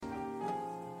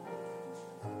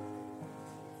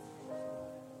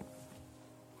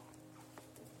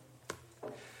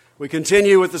We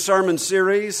continue with the sermon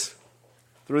series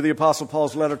through the Apostle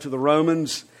Paul's letter to the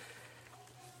Romans.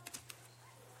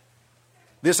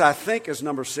 This, I think, is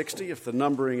number 60,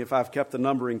 if I've kept the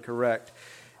numbering correct.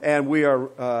 And we are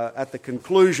at the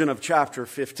conclusion of chapter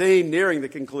 15, nearing the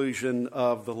conclusion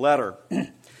of the letter.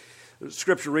 The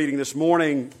scripture reading this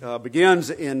morning begins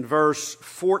in verse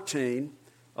 14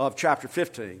 of chapter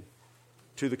 15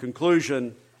 to the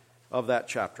conclusion of that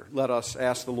chapter. Let us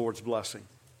ask the Lord's blessing.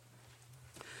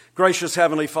 Gracious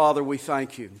Heavenly Father, we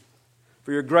thank you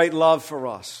for your great love for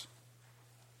us.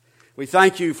 We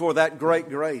thank you for that great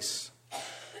grace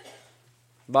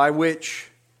by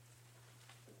which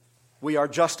we are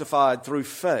justified through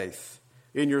faith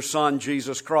in your Son,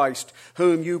 Jesus Christ,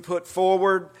 whom you put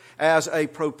forward as a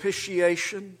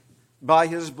propitiation by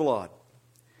his blood,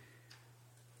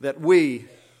 that we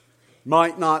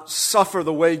might not suffer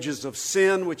the wages of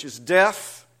sin, which is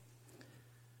death,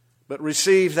 but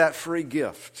receive that free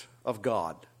gift of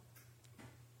God,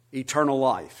 eternal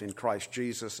life in Christ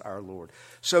Jesus our Lord.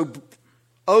 So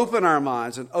open our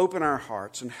minds and open our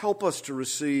hearts and help us to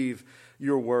receive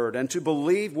your word and to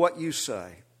believe what you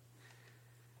say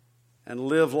and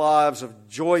live lives of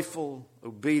joyful,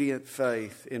 obedient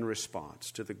faith in response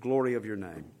to the glory of your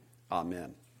name.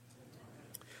 Amen.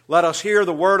 Let us hear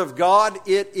the word of God.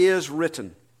 It is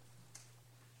written,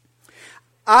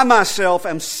 I myself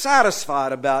am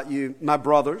satisfied about you, my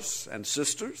brothers and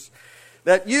sisters,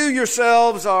 that you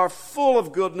yourselves are full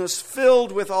of goodness,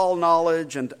 filled with all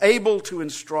knowledge, and able to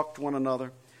instruct one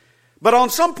another. But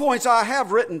on some points I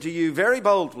have written to you very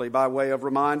boldly by way of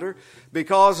reminder,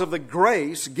 because of the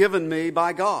grace given me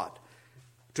by God,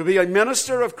 to be a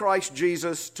minister of Christ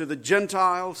Jesus to the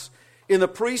Gentiles in the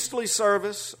priestly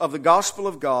service of the gospel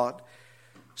of God,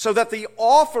 so that the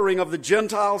offering of the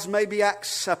Gentiles may be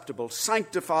acceptable,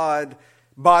 sanctified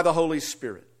by the Holy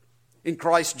Spirit. In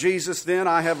Christ Jesus, then,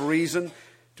 I have reason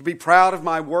to be proud of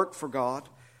my work for God,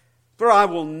 for I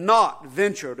will not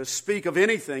venture to speak of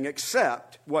anything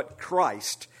except what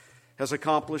Christ has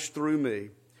accomplished through me,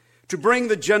 to bring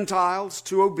the Gentiles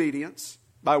to obedience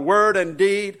by word and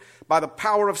deed, by the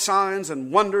power of signs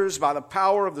and wonders, by the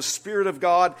power of the Spirit of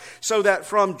God, so that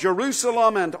from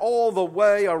Jerusalem and all the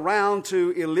way around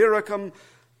to Illyricum,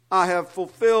 I have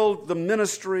fulfilled the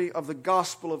ministry of the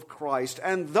gospel of Christ.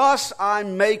 And thus I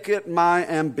make it my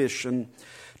ambition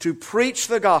to preach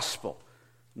the gospel,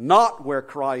 not where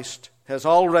Christ has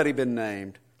already been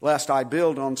named, lest I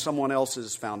build on someone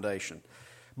else's foundation.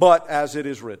 But as it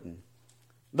is written,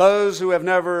 those who have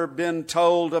never been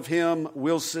told of him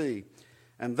will see,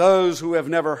 and those who have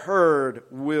never heard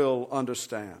will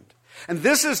understand. And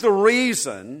this is the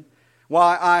reason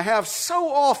why I have so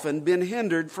often been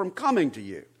hindered from coming to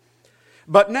you.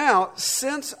 But now,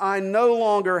 since I no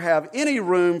longer have any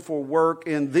room for work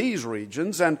in these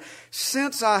regions, and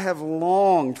since I have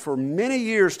longed for many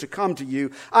years to come to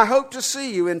you, I hope to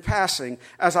see you in passing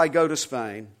as I go to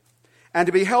Spain, and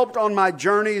to be helped on my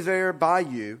journey there by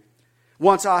you,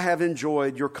 once I have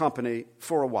enjoyed your company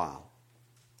for a while.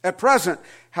 At present,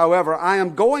 however, I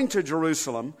am going to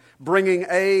Jerusalem, bringing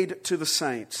aid to the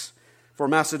saints. For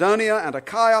Macedonia and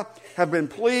Achaia have been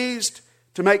pleased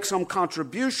to make some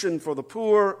contribution for the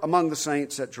poor among the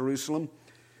saints at Jerusalem.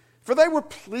 For they were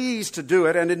pleased to do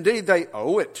it, and indeed they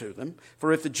owe it to them.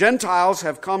 For if the Gentiles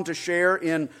have come to share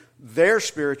in their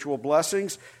spiritual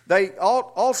blessings, they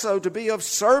ought also to be of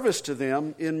service to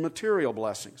them in material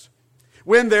blessings.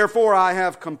 When therefore I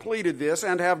have completed this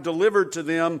and have delivered to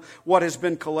them what has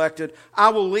been collected, I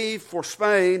will leave for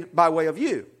Spain by way of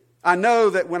you. I know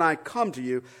that when I come to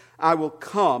you, I will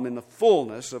come in the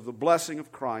fullness of the blessing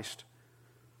of Christ.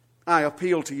 I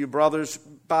appeal to you, brothers,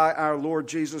 by our Lord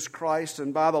Jesus Christ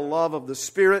and by the love of the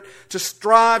Spirit, to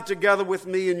strive together with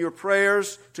me in your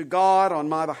prayers to God on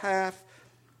my behalf,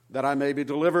 that I may be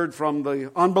delivered from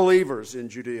the unbelievers in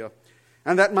Judea,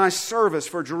 and that my service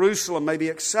for Jerusalem may be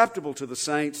acceptable to the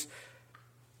saints,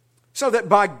 so that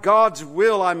by God's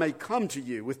will I may come to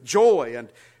you with joy and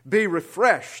be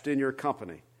refreshed in your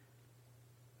company.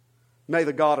 May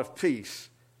the God of peace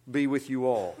be with you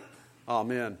all.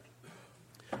 Amen.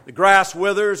 The grass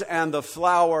withers and the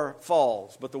flower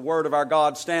falls, but the word of our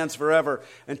God stands forever,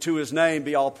 and to his name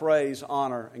be all praise,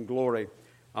 honor, and glory.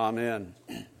 Amen.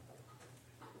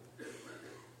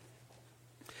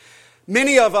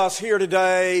 Many of us here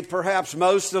today, perhaps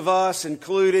most of us,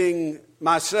 including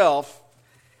myself,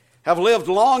 have lived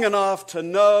long enough to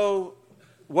know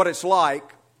what it's like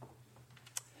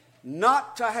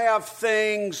not to have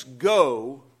things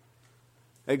go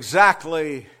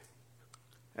exactly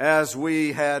as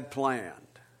we had planned.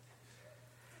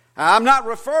 I'm not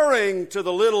referring to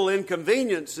the little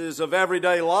inconveniences of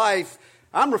everyday life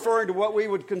I'm referring to what we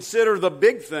would consider the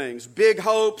big things, big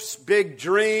hopes, big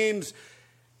dreams,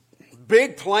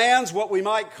 big plans, what we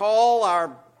might call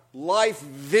our life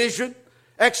vision,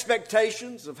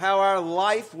 expectations of how our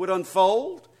life would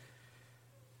unfold.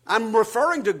 I'm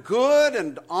referring to good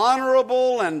and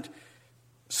honorable and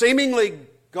seemingly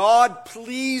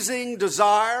God-pleasing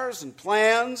desires and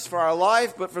plans for our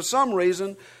life, but for some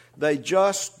reason, they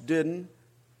just didn't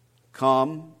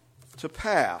come to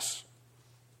pass.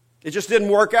 It just didn't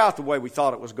work out the way we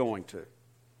thought it was going to.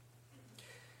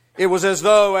 It was as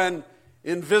though an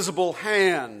invisible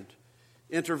hand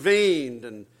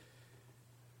intervened,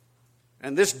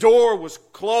 and this door was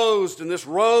closed, and this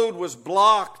road was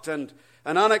blocked, and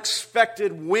an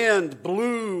unexpected wind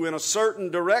blew in a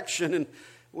certain direction, and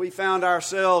we found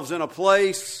ourselves in a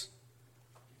place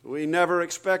we never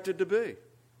expected to be.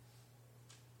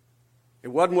 It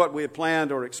wasn't what we had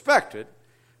planned or expected,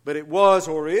 but it was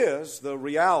or is the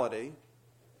reality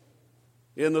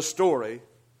in the story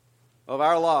of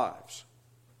our lives.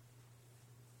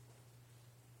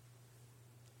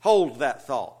 Hold that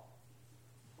thought.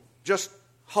 Just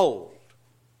hold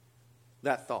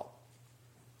that thought.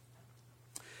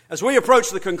 As we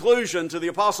approach the conclusion to the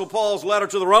Apostle Paul's letter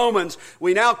to the Romans,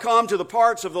 we now come to the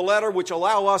parts of the letter which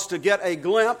allow us to get a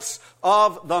glimpse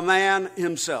of the man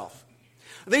himself.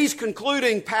 These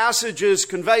concluding passages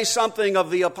convey something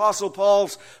of the Apostle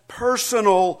Paul's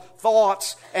personal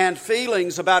thoughts and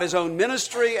feelings about his own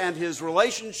ministry and his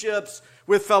relationships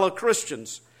with fellow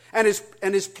Christians, and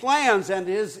his plans and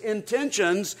his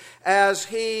intentions as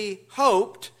he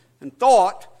hoped and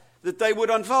thought that they would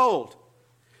unfold.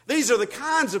 These are the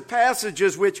kinds of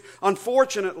passages which,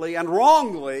 unfortunately and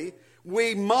wrongly,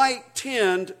 we might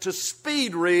tend to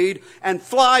speed read and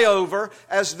fly over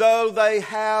as though they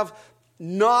have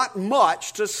not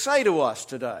much to say to us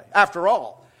today. After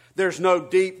all, there's no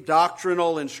deep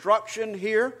doctrinal instruction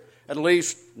here, at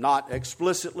least not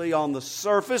explicitly on the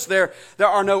surface. There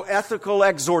are no ethical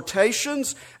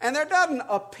exhortations, and there doesn't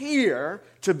appear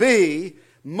to be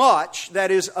much that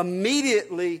is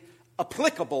immediately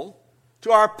applicable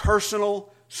to our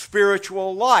personal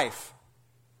spiritual life.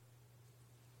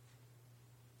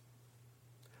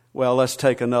 Well, let's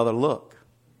take another look.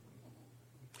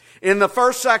 In the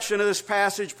first section of this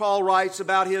passage, Paul writes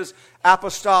about his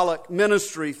apostolic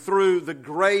ministry through the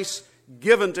grace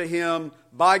given to him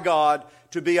by God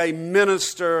to be a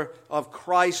minister of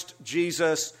Christ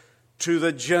Jesus to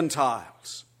the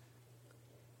Gentiles.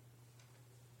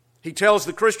 He tells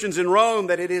the Christians in Rome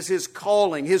that it is his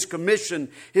calling, his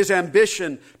commission, his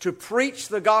ambition to preach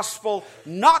the gospel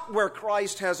not where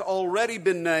Christ has already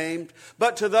been named,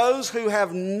 but to those who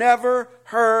have never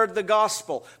heard the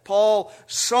gospel. Paul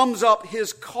sums up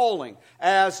his calling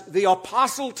as the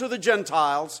apostle to the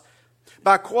Gentiles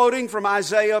by quoting from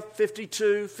Isaiah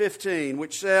 52:15,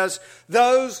 which says,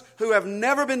 "Those who have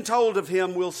never been told of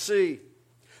him will see.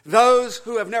 Those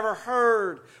who have never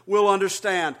heard will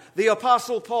understand." The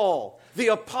Apostle Paul, the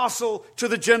apostle to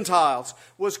the Gentiles,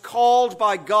 was called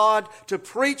by God to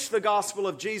preach the gospel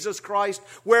of Jesus Christ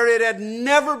where it had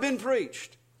never been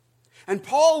preached. And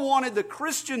Paul wanted the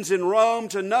Christians in Rome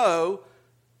to know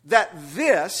that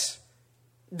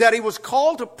he was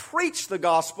called to preach the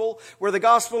gospel where the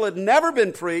gospel had never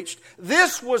been preached.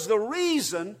 This was the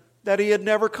reason that he had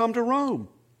never come to Rome.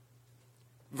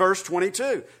 Verse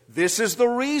 22, "This is the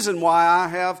reason why I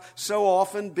have so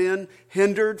often been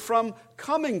hindered from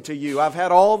coming to you. I've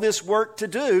had all this work to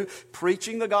do,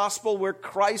 preaching the gospel where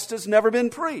Christ has never been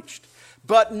preached."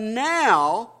 But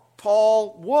now,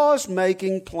 Paul was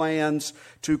making plans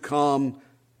to come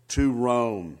to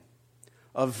Rome.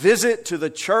 A visit to the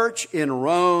church in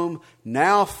Rome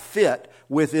now fit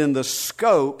within the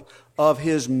scope of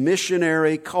his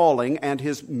missionary calling and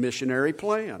his missionary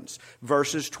plans.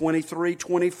 Verses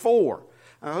 23-24.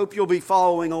 I hope you'll be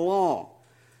following along.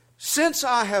 "Since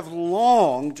I have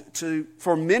longed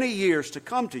for many years to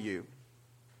come to you,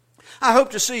 I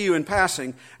hope to see you in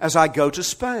passing as I go to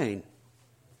Spain."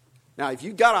 Now, if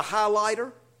you've got a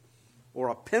highlighter or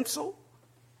a pencil,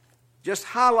 just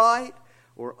highlight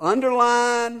or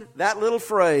underline that little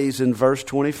phrase in verse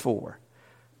 24.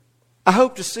 "I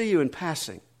hope to see you in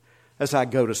passing as I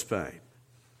go to Spain."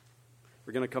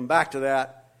 We're going to come back to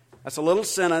that. That's a little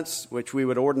sentence which we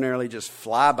would ordinarily just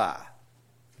fly by.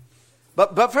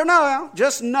 But for now,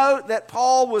 just note that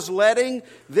Paul was letting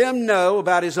them know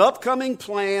about his upcoming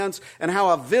plans and how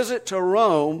a visit to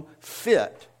Rome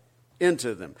fit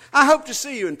into them. "I hope to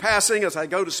see you in passing as I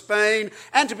go to Spain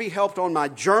and to be helped on my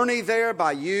journey there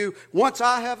by you once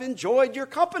I have enjoyed your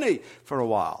company for a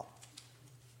while."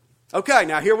 Okay,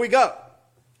 now here we go.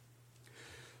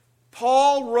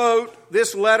 Paul wrote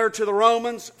this letter to the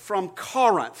Romans from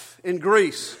Corinth in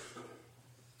Greece.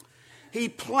 He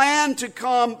planned to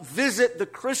come visit the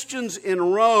Christians in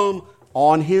Rome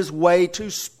on his way to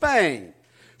Spain.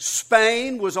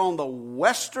 Spain was on the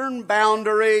western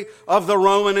boundary of the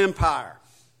Roman Empire,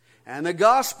 and the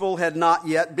gospel had not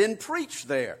yet been preached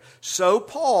there. So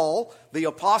Paul, the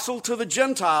apostle to the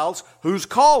Gentiles, whose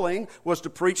calling was to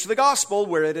preach the gospel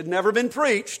where it had never been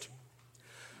preached,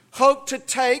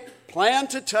 planned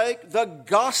to take the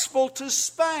gospel to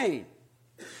Spain.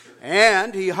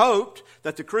 And he hoped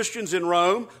that the Christians in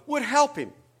Rome would help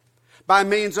him by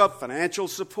means of financial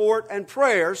support and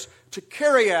prayers to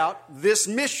carry out this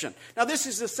mission. Now, this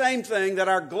is the same thing that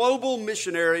our global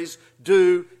missionaries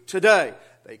do today.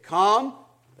 They come,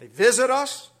 they visit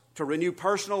us to renew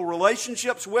personal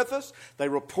relationships with us. They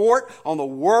report on the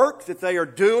work that they are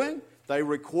doing. They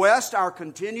request our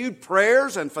continued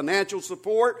prayers and financial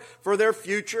support for their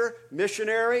future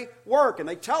missionary work. And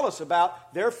they tell us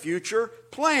about their future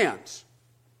plans.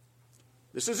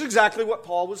 This is exactly what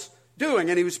Paul was doing.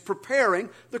 And he was preparing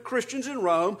the Christians in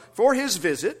Rome for his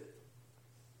visit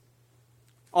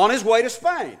on his way to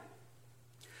Spain.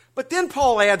 But then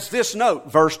Paul adds this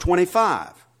note, verse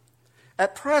 25.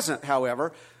 At present,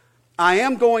 however, I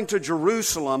am going to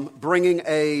Jerusalem bringing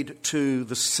aid to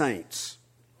the saints.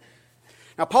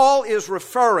 Now, Paul is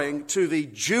referring to the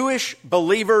Jewish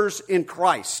believers in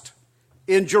Christ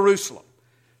in Jerusalem,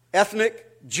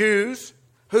 ethnic Jews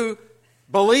who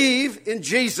believe in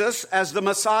Jesus as the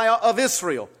Messiah of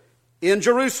Israel in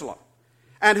Jerusalem,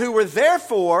 and who were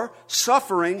therefore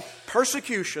suffering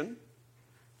persecution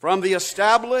from the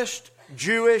established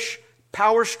Jewish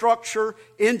power structure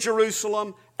in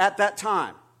Jerusalem at that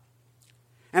time.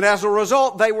 And as a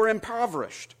result, they were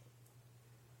impoverished.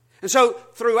 And so,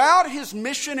 throughout his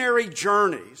missionary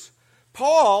journeys,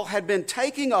 Paul had been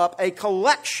taking up a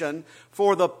collection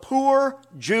for the poor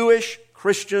Jewish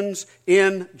Christians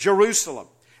in Jerusalem.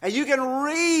 And you can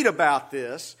read about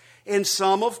this in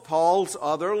some of Paul's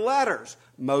other letters,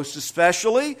 most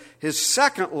especially his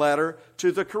second letter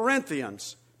to the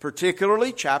Corinthians,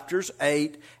 particularly chapters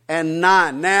 8 and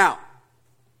 9. Now,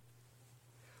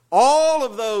 all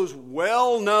of those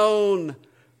well-known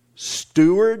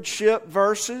stewardship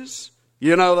verses,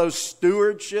 you know, those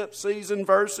stewardship season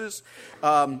verses,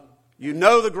 you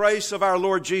know the grace of our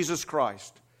Lord Jesus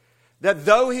Christ, that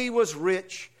though he was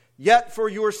rich, yet for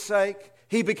your sake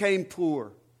he became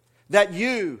poor, that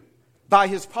you, by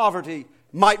his poverty,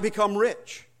 might become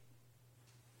rich.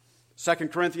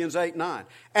 2 Corinthians 8:9.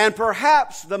 And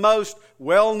perhaps the most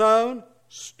well-known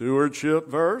stewardship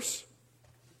verse,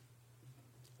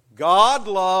 God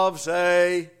loves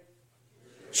a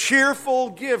cheerful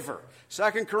giver.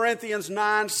 2 Corinthians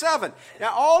 9:7.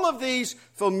 Now, all of these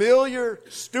familiar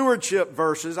stewardship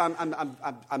verses, I'm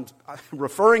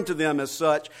referring to them as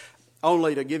such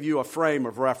only to give you a frame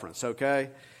of reference, okay?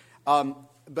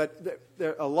 But there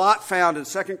are a lot found in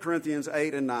 2 Corinthians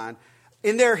 8 and 9.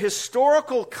 In their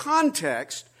historical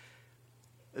context,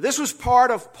 this was part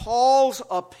of Paul's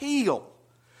appeal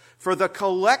for the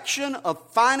collection of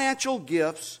financial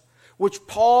gifts which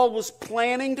Paul was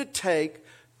planning to take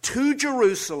to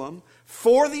Jerusalem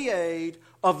for the aid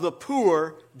of the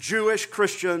poor Jewish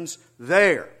Christians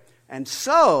there. And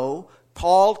so,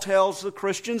 Paul tells the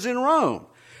Christians in Rome,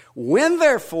 when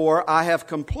therefore I have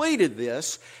completed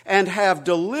this and have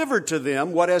delivered to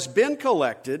them what has been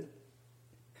collected,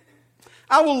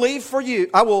 I will leave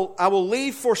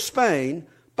for Spain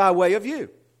by way of you.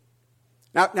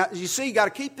 Now you see, you got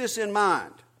to keep this in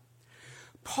mind.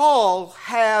 Paul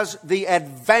has the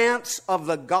advance of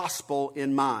the gospel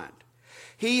in mind.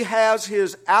 He has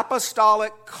his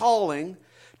apostolic calling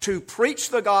to preach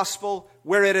the gospel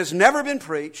where it has never been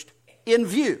preached in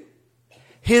view.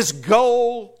 His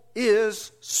goal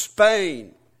is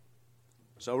Spain.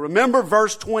 So remember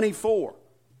verse 24.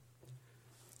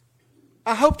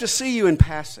 I hope to see you in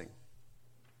passing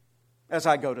as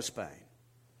I go to Spain.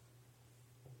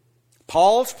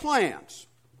 Paul's plans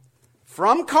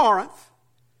from Corinth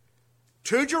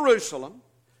to Jerusalem,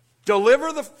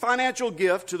 deliver the financial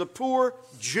gift to the poor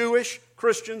Jewish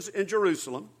Christians in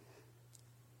Jerusalem,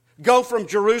 go from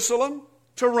Jerusalem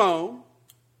to Rome,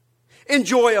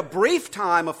 enjoy a brief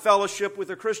time of fellowship with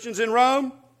the Christians in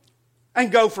Rome,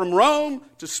 and go from Rome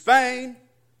to Spain,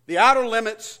 the outer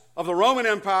limits of the Roman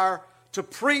Empire, to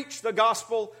preach the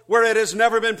gospel where it has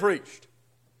never been preached.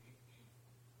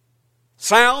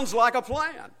 Sounds like a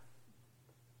plan.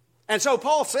 And so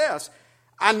Paul says,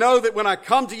 I know that when I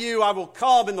come to you, I will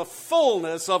come in the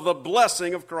fullness of the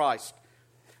blessing of Christ.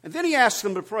 And then he asks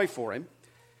them to pray for him,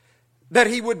 that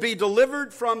he would be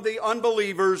delivered from the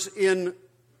unbelievers in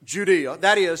Judea,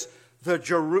 that is,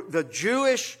 the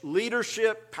Jewish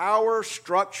leadership power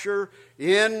structure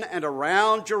in and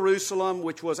around Jerusalem,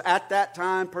 which was at that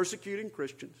time persecuting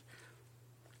Christians,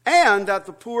 and that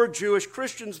the poor Jewish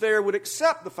Christians there would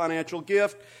accept the financial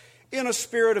gift in a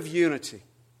spirit of unity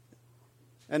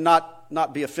and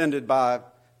not be offended by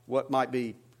what might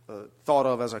be thought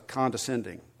of as a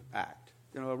condescending act.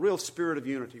 A real spirit of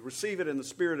unity. Receive it in the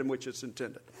spirit in which it's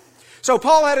intended. So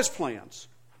Paul had his plans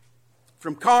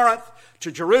from Corinth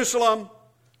to Jerusalem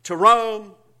to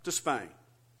Rome to Spain.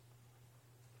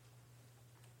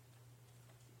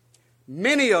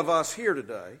 Many of us here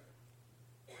today,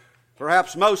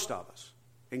 perhaps most of us,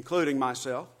 including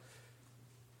myself,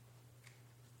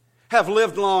 have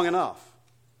lived long enough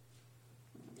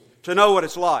to know what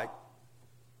it's like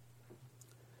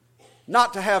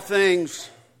not to have things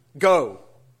go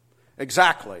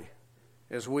exactly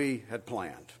as we had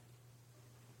planned.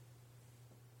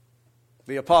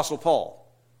 The Apostle Paul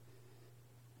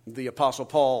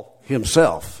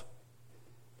himself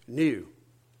knew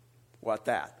what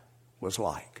that was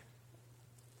like.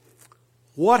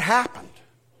 What happened?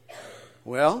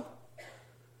 Well,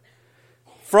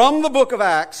 from the book of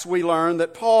Acts, we learn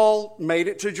that Paul made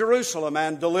it to Jerusalem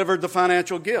and delivered the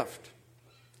financial gift.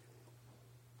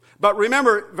 But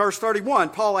remember, verse 31,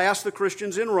 Paul asked the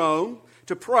Christians in Rome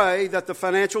to pray that the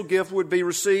financial gift would be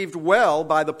received well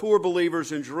by the poor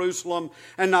believers in Jerusalem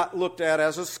and not looked at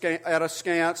as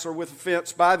askance or with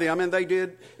offense by them, and they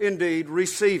did indeed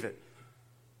receive it.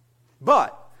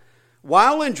 But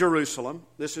while in Jerusalem,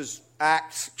 this is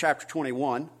Acts chapter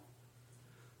 21,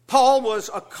 Paul was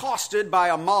accosted by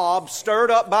a mob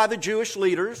stirred up by the Jewish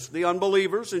leaders, the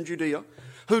unbelievers in Judea,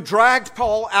 who dragged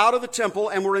Paul out of the temple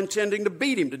and were intending to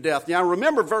beat him to death. Now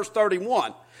remember verse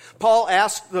 31. Paul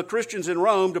asked the Christians in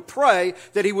Rome to pray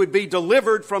that he would be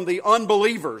delivered from the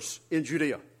unbelievers in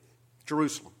Judea,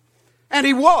 Jerusalem. And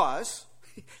he was.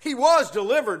 He was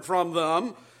delivered from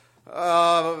them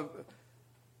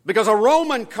because a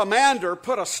Roman commander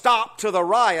put a stop to the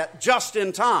riot just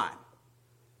in time.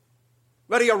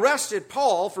 But he arrested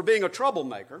Paul for being a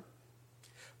troublemaker.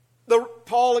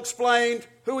 Paul explained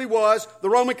who he was. The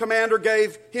Roman commander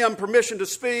gave him permission to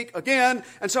speak again.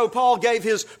 And so Paul gave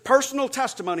his personal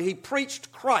testimony. He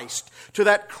preached Christ to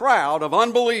that crowd of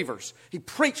unbelievers. He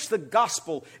preached the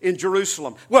gospel in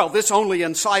Jerusalem. Well, this only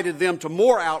incited them to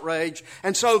more outrage.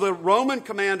 And so the Roman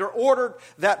commander ordered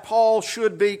that Paul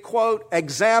should be, quote,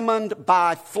 examined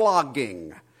by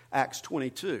flogging. Acts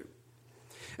 22.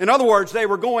 In other words, they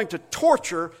were going to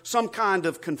torture some kind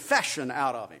of confession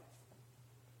out of him.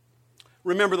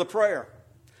 Remember the prayer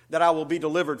that I will be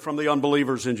delivered from the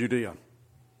unbelievers in Judea.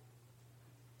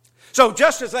 So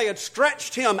just as they had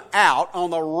stretched him out on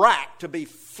the rack to be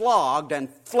flogged and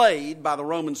flayed by the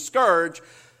Roman scourge,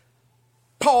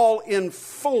 Paul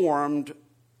informed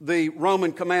the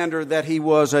Roman commander that he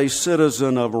was a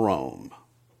citizen of Rome,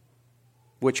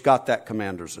 which got that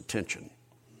commander's attention.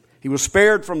 He was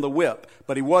spared from the whip,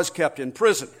 but he was kept in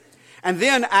prison. And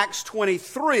then Acts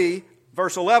 23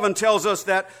 Verse 11 tells us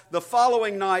that the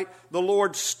following night the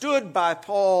Lord stood by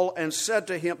Paul and said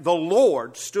to him,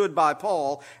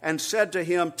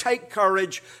 take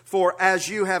courage, for as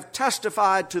you have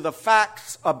testified to the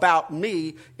facts about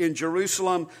me in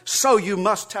Jerusalem, so you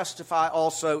must testify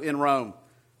also in Rome.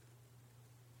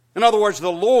 In other words,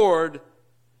 the Lord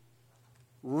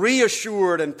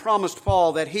reassured and promised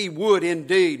Paul that he would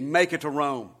indeed make it to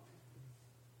Rome.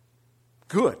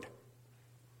 Good.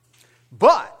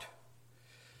 But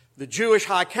the Jewish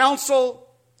High Council,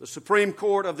 the Supreme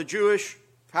Court of the Jewish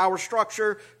power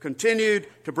structure, continued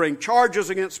to bring charges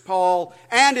against Paul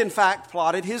and, in fact,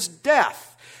 plotted his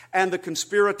death. And the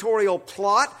conspiratorial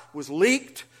plot was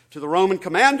leaked to the Roman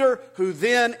commander, who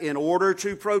then, in order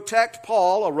to protect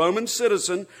Paul, a Roman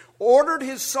citizen, ordered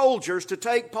his soldiers to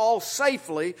take Paul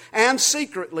safely and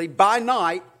secretly by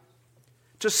night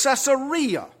to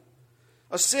Caesarea,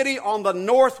 a city on the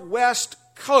northwest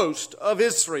coast of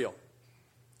Israel,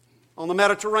 on the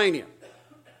Mediterranean.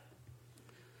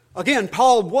 Again,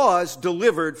 Paul was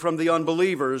delivered from the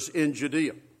unbelievers in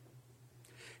Judea.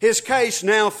 His case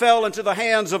now fell into the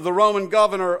hands of the Roman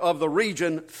governor of the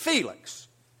region, Felix.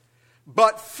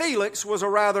 But Felix was a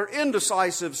rather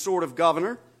indecisive sort of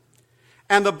governor.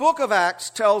 And the book of Acts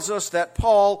tells us that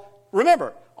Paul,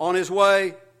 remember, on his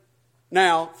way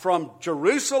now from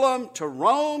Jerusalem to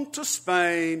Rome to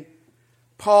Spain,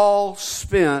 Paul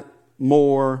spent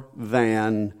more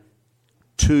than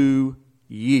 2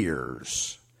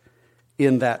 years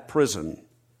in that prison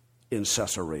in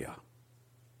Caesarea.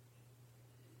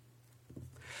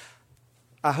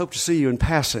 I hope to see you in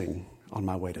passing on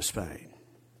my way to Spain.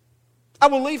 I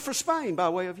will leave for Spain by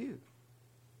way of you.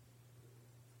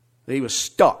 He was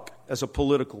stuck as a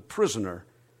political prisoner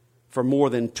for more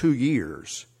than 2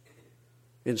 years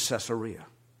in Caesarea.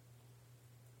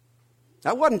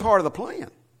 That wasn't part of the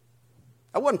plan.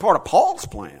 That wasn't part of Paul's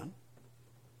plan.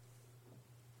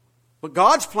 But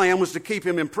God's plan was to keep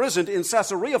him imprisoned in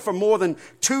Caesarea for more than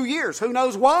 2 years. Who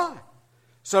knows why?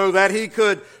 So that he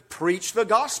could preach the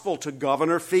gospel to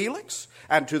Governor Felix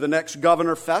and to the next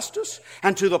governor Festus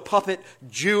and to the puppet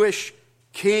Jewish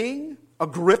king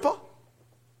Agrippa.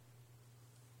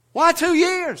 Why 2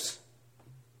 years?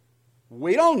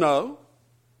 We don't know.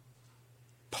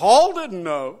 Paul didn't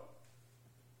know.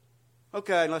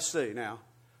 Okay, let's see now.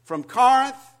 From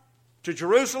Corinth to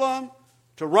Jerusalem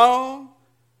to Rome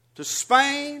to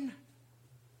Spain.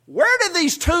 Where did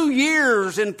these 2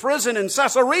 years in prison in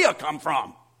Caesarea come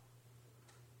from?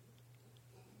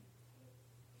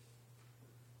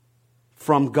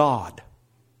 From God.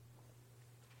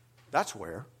 That's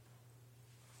where.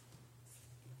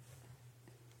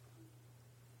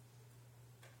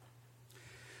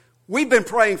 We've been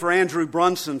praying for Andrew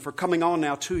Brunson for coming on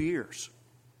now 2 years.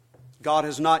 God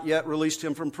has not yet released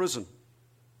him from prison.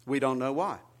 We don't know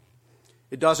why.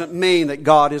 It doesn't mean that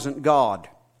God isn't God.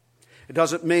 It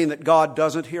doesn't mean that God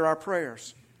doesn't hear our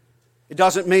prayers. It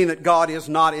doesn't mean that God is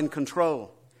not in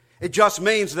control. It just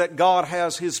means that God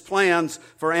has His plans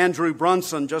for Andrew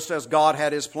Brunson, just as God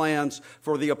had His plans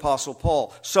for the Apostle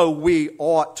Paul. So we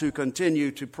ought to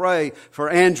continue to pray for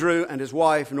Andrew and his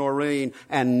wife Noreen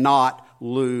and not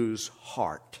lose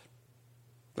heart.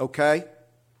 Okay?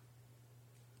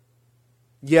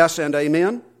 Yes and amen?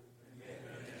 Amen.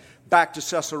 Back to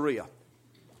Caesarea.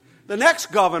 The next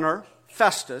governor,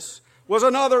 Festus, was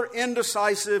another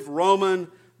indecisive Roman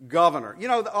governor. You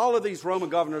know, all of these Roman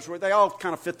governors, they all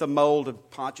kind of fit the mold of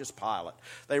Pontius Pilate.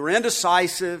 They were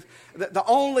indecisive. The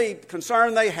only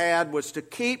concern they had was to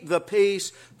keep the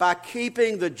peace by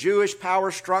keeping the Jewish power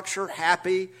structure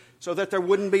happy so that there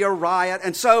wouldn't be a riot.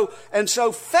 And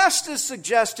so Festus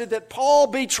suggested that Paul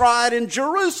be tried in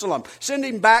Jerusalem, send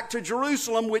him back to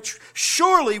Jerusalem, which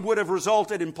surely would have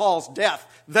resulted in Paul's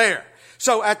death there.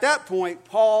 So at that point,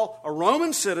 Paul, a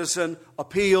Roman citizen,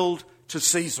 appealed to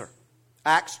Caesar.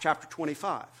 Acts chapter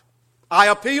 25. I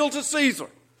appeal to Caesar.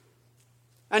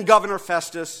 And Governor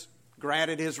Festus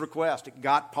granted his request. It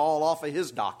got Paul off of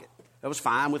his docket. That was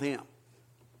fine with him.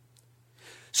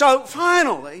 So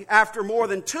finally, after more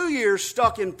than 2 years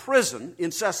stuck in prison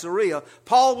in Caesarea,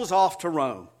 Paul was off to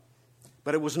Rome.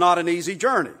 But it was not an easy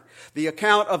journey. The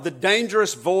account of the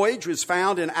dangerous voyage was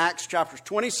found in Acts chapters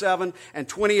 27 and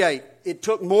 28. It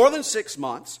took more than 6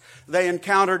 months. They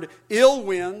encountered ill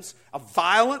winds, a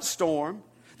violent storm.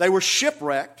 They were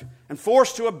shipwrecked and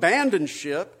forced to abandon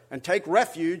ship and take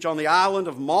refuge on the island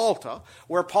of Malta,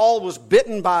 where Paul was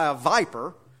bitten by a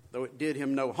viper, though it did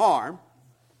him no harm.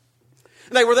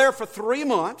 They were there for 3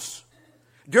 months,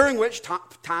 during which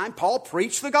time Paul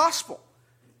preached the gospel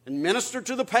and ministered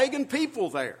to the pagan people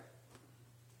there.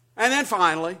 And then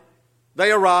finally,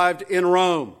 they arrived in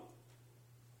Rome.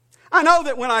 I know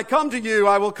that when I come to you,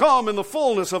 I will come in the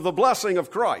fullness of the blessing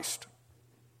of Christ.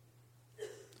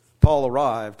 Paul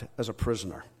arrived as a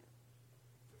prisoner.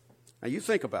 Now you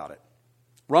think about it.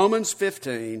 Romans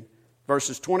 15,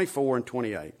 verses 24 and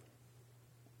 28.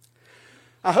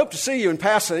 I hope to see you in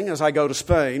passing as I go to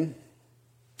Spain.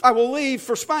 I will leave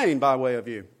for Spain by way of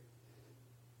you.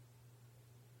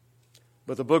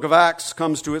 But the book of Acts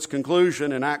comes to its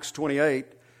conclusion in Acts 28,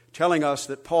 telling us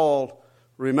that Paul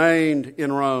remained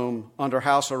in Rome under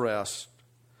house arrest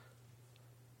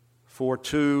for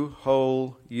 2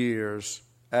 whole years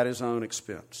at his own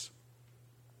expense.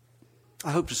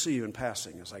 I hope to see you in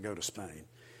passing as I go to Spain.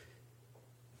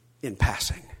 In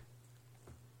passing.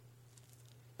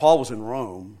 Paul was in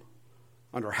Rome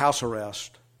under house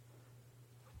arrest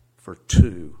for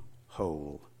 2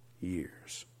 whole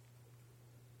years.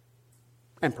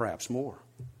 And perhaps more.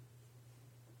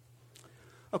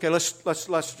 Okay, let's just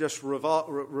let's just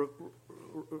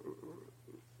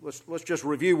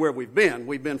review where we've been.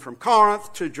 We've been from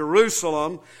Corinth to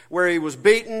Jerusalem, where he was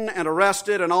beaten and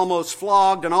arrested and almost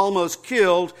flogged and almost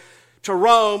killed, to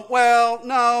Rome. Well,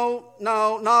 no,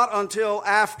 not until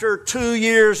after 2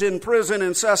 years in prison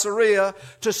in Caesarea.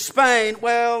 To Spain.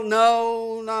 Well,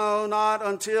 no, not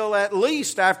until at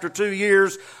least after 2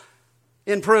 years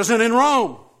in prison in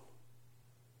Rome.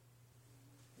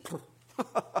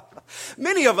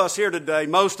 Many of us here today,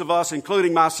 most of us,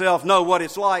 including myself, know what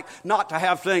it's like not to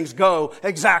have things go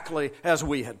exactly as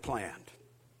we had planned.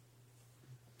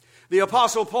 The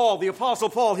Apostle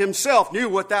Paul himself knew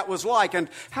what that was like, and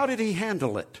how did he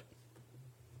handle it?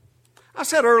 I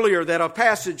said earlier that a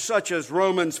passage such as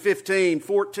Romans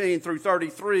 15:14 through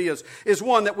 33 is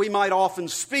one that we might often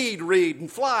speed read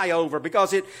and fly over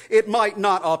because it might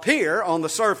not appear on the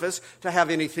surface to have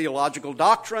any theological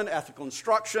doctrine, ethical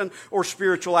instruction, or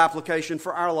spiritual application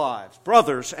for our lives.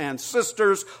 Brothers and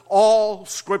sisters, all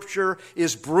Scripture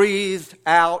is breathed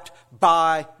out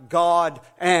by God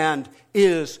and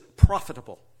is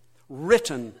profitable,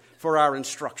 written for our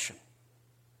instruction.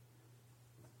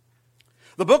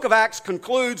 The book of Acts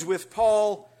concludes with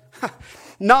Paul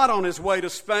not on his way to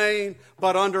Spain,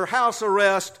 but under house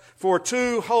arrest for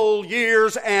 2 whole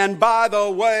years. And by the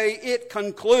way, it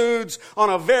concludes on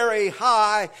a very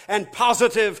high and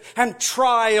positive and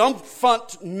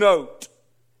triumphant note.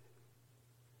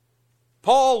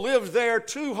 Paul lived there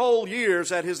 2 whole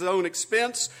years at his own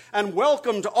expense and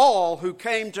welcomed all who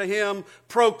came to him,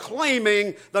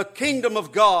 proclaiming the kingdom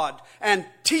of God and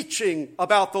teaching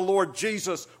about the Lord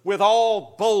Jesus with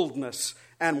all boldness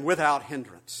and without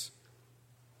hindrance.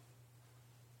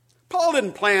 Paul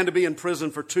didn't plan to be in prison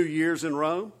for 2 years in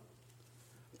Rome,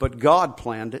 but God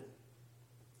planned it.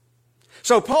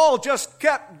 So Paul just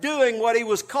kept doing what he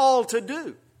was called to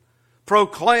do,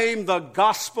 proclaim the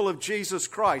gospel of Jesus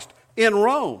Christ in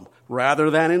Rome rather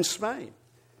than in Spain.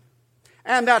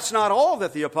 And that's not all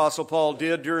that the Apostle Paul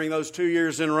did during those 2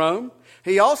 years in Rome.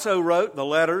 He also wrote the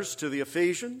letters to the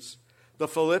Ephesians, the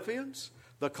Philippians,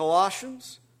 the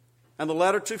Colossians, and the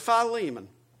letter to Philemon.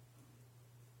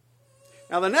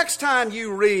 Now, the next time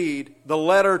you read the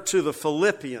letter to the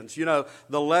Philippians,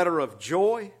 the letter of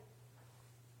joy,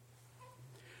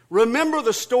 remember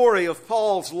the story of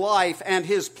Paul's life and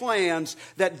his plans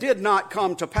that did not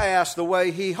come to pass the way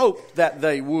he hoped that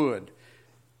they would.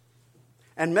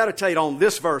 And meditate on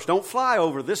this verse. Don't fly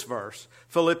over this verse,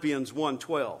 Philippians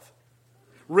 1:12,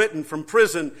 written from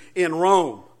prison in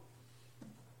Rome.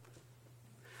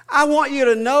 I want you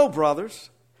to know, brothers,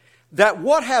 that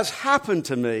what has happened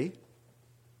to me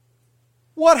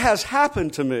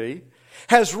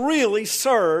has really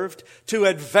served to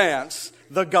advance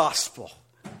the gospel.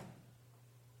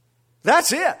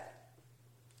 That's it.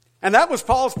 And that was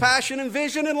Paul's passion and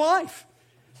vision in life.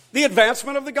 The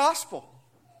advancement of the gospel.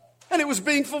 And it was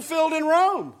being fulfilled in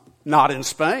Rome, not in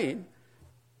Spain.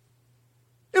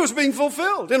 It was being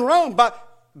fulfilled in Rome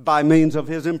by means of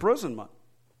his imprisonment.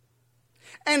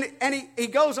 And he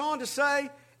goes on to say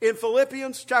in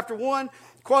Philippians chapter 1,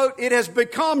 quote, "It has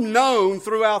become known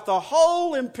throughout the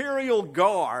whole imperial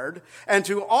guard and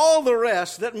to all the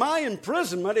rest that my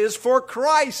imprisonment is for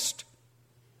Christ."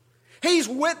 He's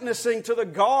witnessing to the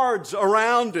guards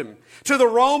around him, to the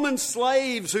Roman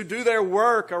slaves who do their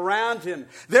work around him.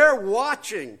 They're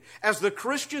watching as the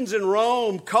Christians in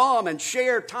Rome come and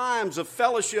share times of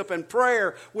fellowship and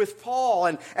prayer with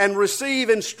Paul and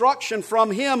receive instruction from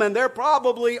him. And they're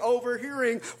probably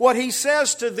overhearing what he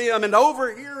says to them and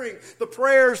overhearing the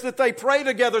prayers that they pray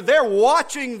together. They're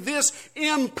watching this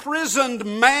imprisoned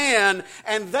man,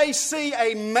 and they see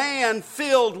a man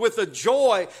filled with the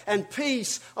joy and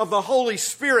peace of the Holy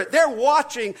Spirit. They're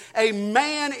watching a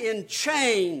man in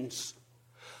chains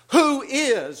who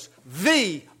is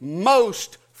the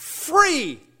most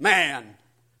free man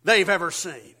they've ever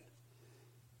seen.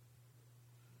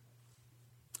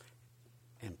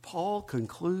 And Paul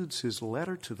concludes his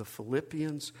letter to the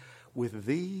Philippians with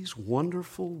these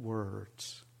wonderful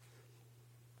words.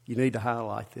 You need to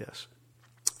highlight this.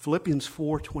 Philippians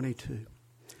 4:22.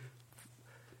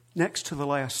 Next to the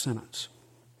last sentence.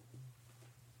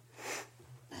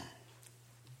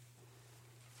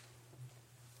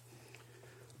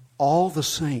 All the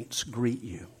saints greet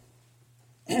you.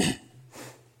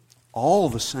 All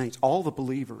the saints, all the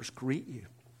believers greet you.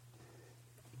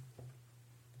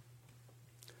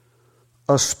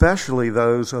 Especially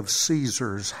those of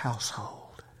Caesar's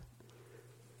household.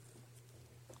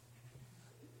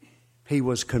 He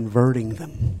was converting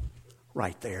them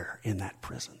right there in that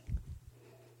prison.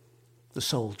 The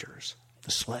soldiers,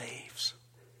 the slaves,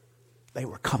 they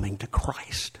were coming to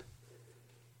Christ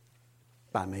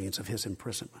by means of his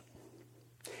imprisonment.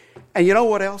 And you know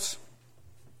what else?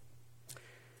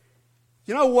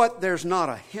 You know what there's not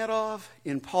a hint of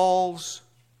in Paul's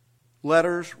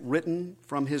letters written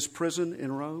from his prison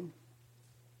in Rome?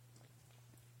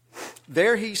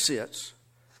 There he sits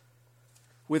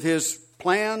with his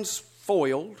plans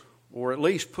foiled, or at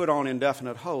least put on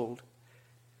indefinite hold.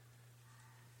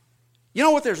 You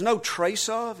know what there's no trace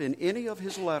of in any of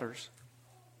his letters?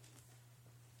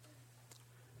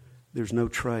 There's no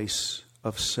trace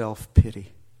of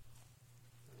self-pity.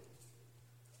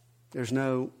 There's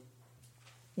no,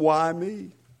 why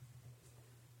me?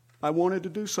 I wanted to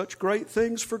do such great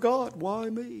things for God. Why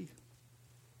me?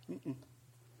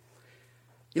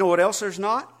 You know what else there's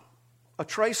not a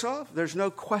trace of? There's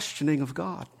no questioning of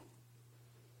God.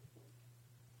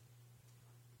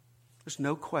 There's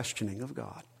no questioning of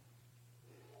God.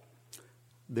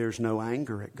 There's no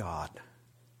anger at God.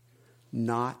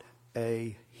 Not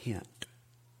a hint.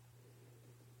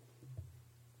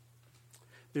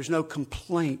 There's no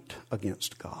complaint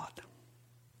against God.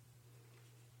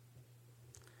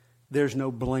 There's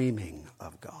no blaming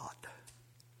of God.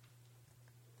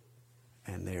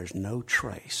 And there's no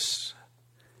trace,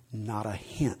 not a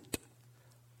hint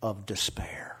of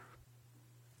despair.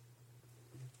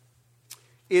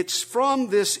 It's from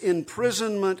this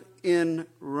imprisonment in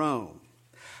Rome.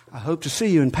 I hope to see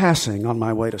you in passing on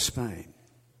my way to Spain.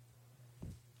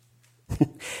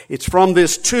 It's from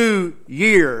this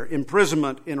 2-year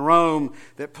imprisonment in Rome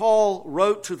that Paul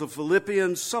wrote to the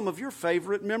Philippians some of your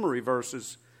favorite memory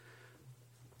verses.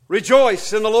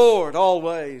 Rejoice in the Lord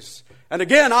always. And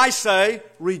again I say,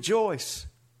 rejoice.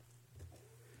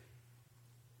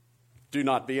 Do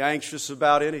not be anxious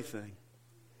about anything,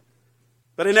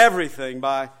 but in everything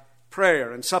by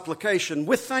prayer and supplication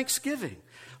with thanksgiving.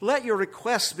 Let your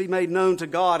requests be made known to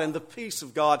God, and the peace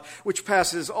of God, which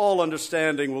passes all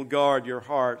understanding, will guard your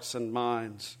hearts and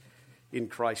minds in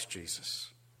Christ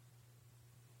Jesus.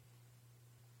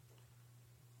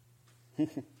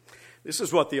 This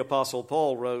is what the Apostle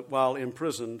Paul wrote while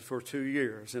imprisoned for 2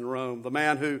 years in Rome. The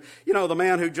man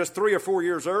who just 3 or 4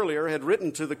 years earlier had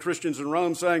written to the Christians in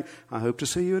Rome saying, I hope to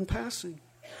see you in passing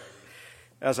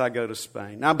as I go to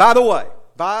Spain. Now, by the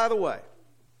way,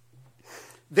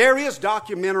 there is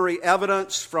documentary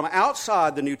evidence from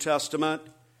outside the New Testament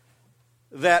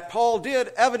that Paul did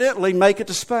evidently make it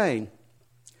to Spain.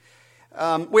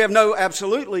 We have no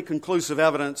absolutely conclusive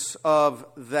evidence of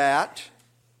that,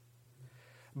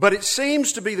 but it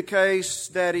seems to be the case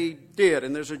that he did,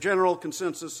 and there's a general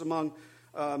consensus among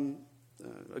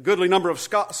a goodly number of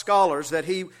scholars that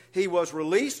he was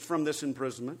released from this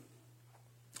imprisonment.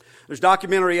 There's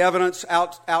documentary evidence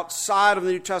outside of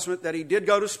the New Testament that he did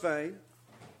go to Spain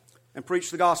and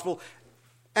preach the gospel.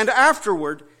 And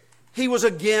afterward, he was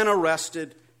again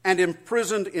arrested and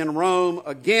imprisoned in Rome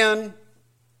again,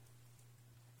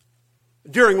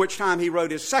 during which time he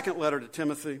wrote his second letter to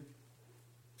Timothy,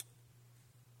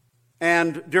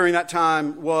 and during that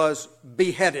time was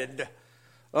beheaded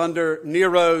under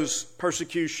Nero's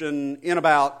persecution in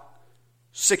about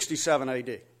 67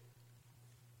 AD.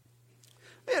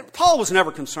 Paul was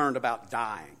never concerned about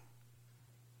dying.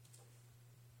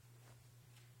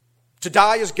 To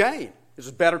die is gain. It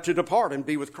is better to depart and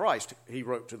be with Christ, he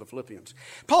wrote to the Philippians.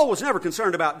 Paul was never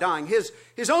concerned about dying.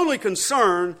 His only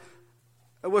concern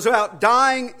was about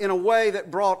dying in a way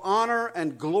that brought honor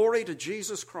and glory to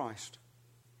Jesus Christ.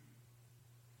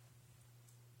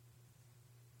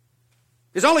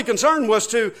 His only concern was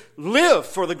to live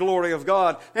for the glory of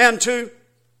God and to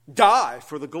die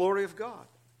for the glory of God.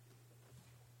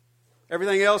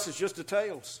 Everything else is just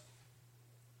details.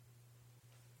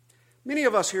 Many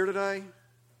of us here today,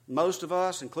 most of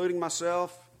us, including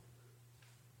myself,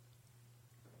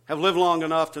 have lived long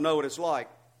enough to know what it's like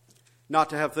not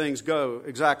to have things go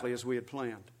exactly as we had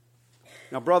planned.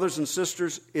 Now, brothers and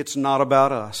sisters, it's not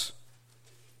about us.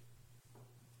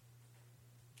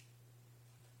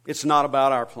 It's not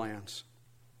about our plans.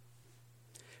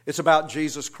 It's about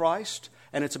Jesus Christ,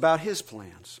 and it's about His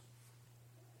plans.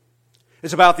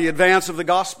 It's about the advance of the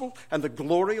gospel and the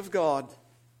glory of God.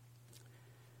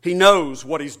 He knows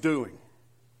what He's doing.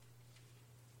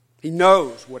 He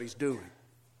knows what He's doing.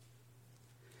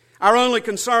 Our only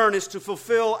concern is to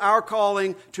fulfill our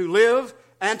calling to live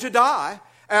and to die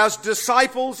as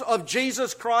disciples of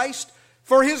Jesus Christ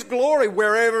for His glory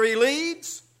wherever He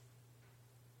leads,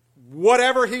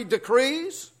 whatever He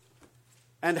decrees,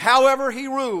 and however He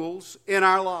rules in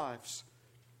our lives.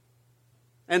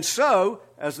 And so,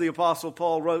 as the Apostle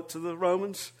Paul wrote to the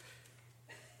Romans,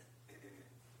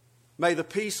 may the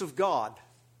peace of God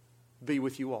be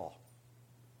with you all.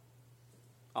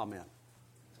 Amen.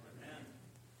 Amen.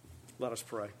 Let us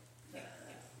pray.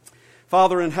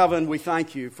 Father in heaven, we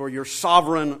thank you for your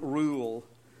sovereign rule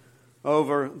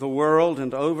over the world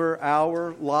and over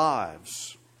our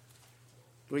lives.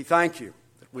 We thank you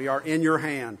that we are in your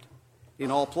hand in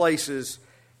all places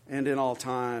and in all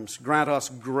times. Grant us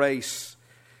grace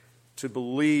to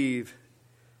believe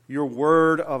your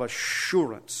word of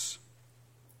assurance,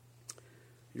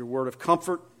 your word of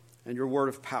comfort, and your word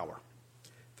of power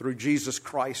through Jesus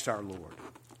Christ our Lord.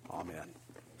 Amen.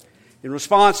 In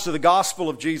response to the gospel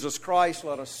of Jesus Christ,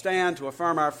 let us stand to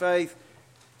affirm our faith,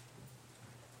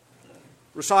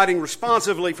 reciting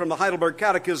responsively from the Heidelberg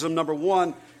Catechism, number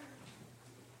 1.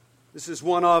 This is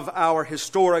one of our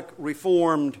historic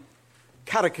Reformed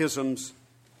catechisms.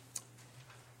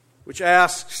 which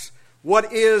asks,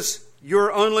 what is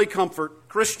your only comfort?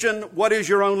 Christian, what is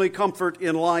your only comfort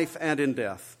in life and in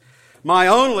death? My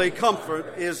only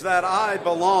comfort is that I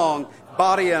belong,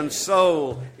 body and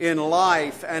soul, in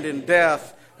life and in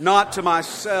death, not to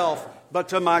myself, but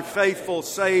to my faithful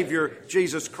Savior,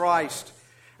 Jesus Christ.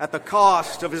 At the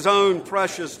cost of his own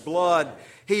precious blood,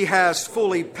 he has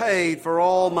fully paid for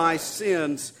all my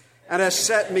sins and has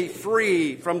set me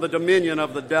free from the dominion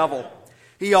of the devil.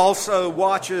 He also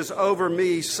watches over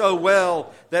me so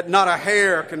well that not a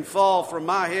hair can fall from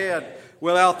my head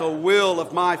without the will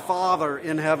of my Father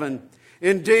in heaven.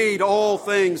 Indeed, all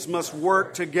things must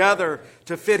work together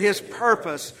to fit his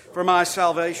purpose for my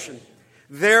salvation.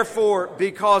 Therefore,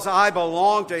 because I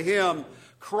belong to him,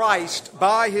 Christ,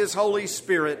 by his Holy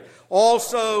Spirit,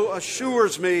 also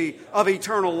assures me of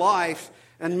eternal life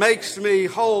and makes me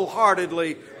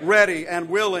wholeheartedly ready and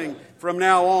willing from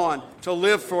now on to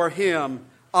live for him.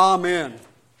 Amen.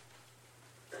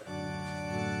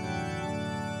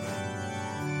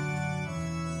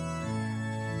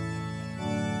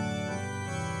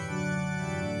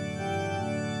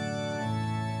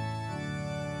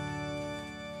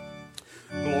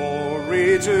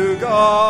 Glory to God.